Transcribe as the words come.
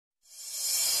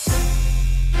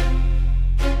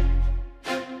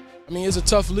I mean, it's a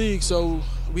tough league, so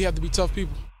we have to be tough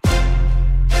people.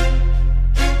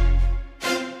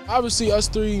 Obviously, us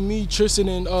three, me, Tristan,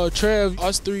 and Trev,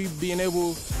 us three being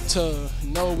able to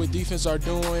know what defense are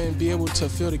doing, be able to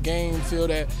feel the game, feel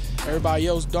that everybody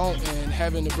else don't, and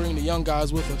having to bring the young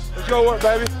guys with us. Let's go work,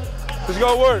 baby. Let's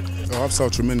go work. I saw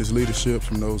tremendous leadership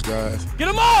from those guys. Get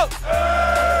them up!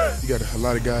 You got a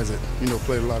lot of guys that,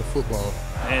 played a lot of football.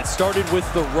 And it started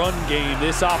with the run game.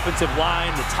 This offensive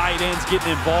line, the tight ends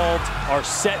getting involved, are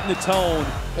setting the tone.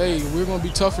 Hey, we're going to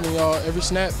be tougher than y'all every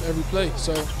snap, every play.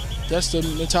 So that's the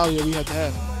mentality that we have to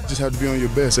have. Just have to be on your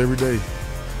best every day.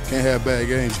 Can't have bad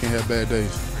games, can't have bad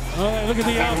days. Look at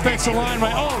the offensive line.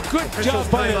 Oh, good job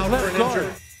by the left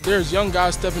guard. There's young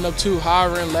guys stepping up too,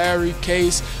 Hiron, Larry,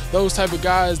 Case, those type of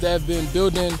guys that have been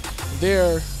building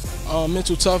their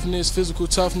mental toughness, physical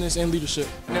toughness, and leadership.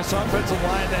 This offensive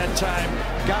line that time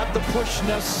got the push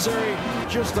necessary,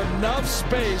 just enough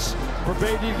space for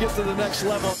Beatty to get to the next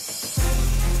level.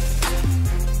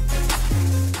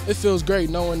 It feels great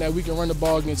knowing that we can run the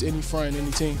ball against any front,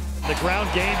 any team. The ground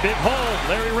game, big hold,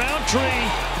 Larry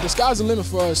Roundtree. The sky's the limit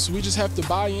for us. We just have to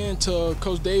buy in to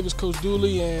Coach Davis, Coach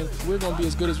Dooley, and we're going to be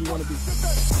as good as we want to be.